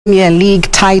Premier League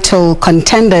title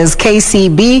contenders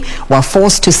KCB were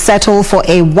forced to settle for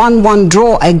a 1-1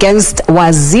 draw against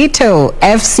Wazito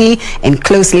FC in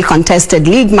closely contested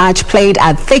league match played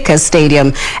at Thika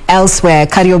Stadium. Elsewhere,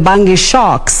 Kariobangi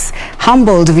Sharks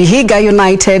humbled Vihiga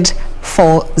United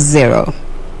 4-0.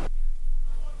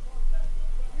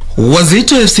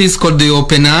 Wazito FC scored the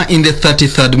opener in the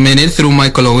 33rd minute through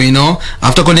Michael Owino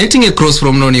after connecting a cross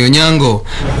from Noni Onyango.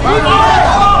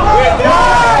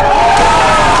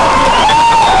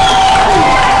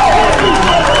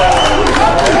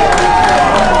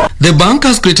 The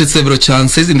Bankers created several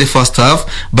chances in the first half,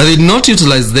 but they did not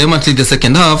utilize them until the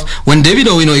second half when David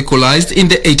Owino equalized in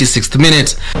the 86th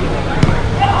minute.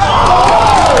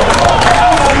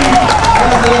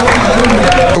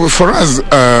 For us,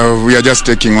 we are just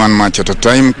taking one match at a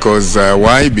time.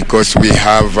 Why? Because we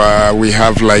have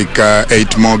like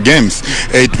 8 more games.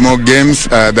 8 more games.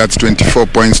 That's 24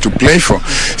 points to play for.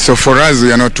 So for us,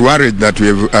 we are not worried that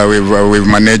we've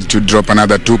managed to drop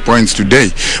another 2 points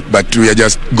today. But we are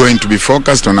just going to be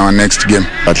focused on our next game.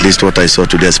 At least what I saw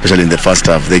today, especially in the first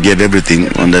half, they gave everything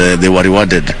and they were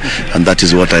rewarded, and that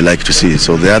is what I like to see.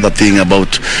 So the other thing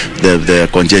about the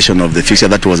congestion of the fixture,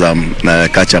 that was a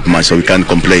catch-up match, so we can't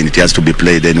complain. It has to be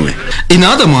played anyway. In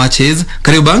other matches,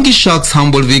 Kariobangi Sharks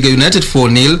humbled Vihiga United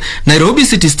 4-0, Nairobi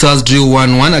City Stars drew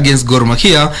 1-1 against Gor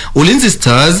Mahia, Ulinzi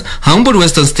Stars humbled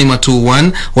Western Stima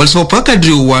 2-1, while Sopaka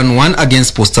drew 1-1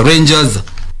 against Posta Rangers.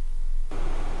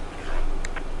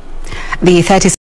 The 30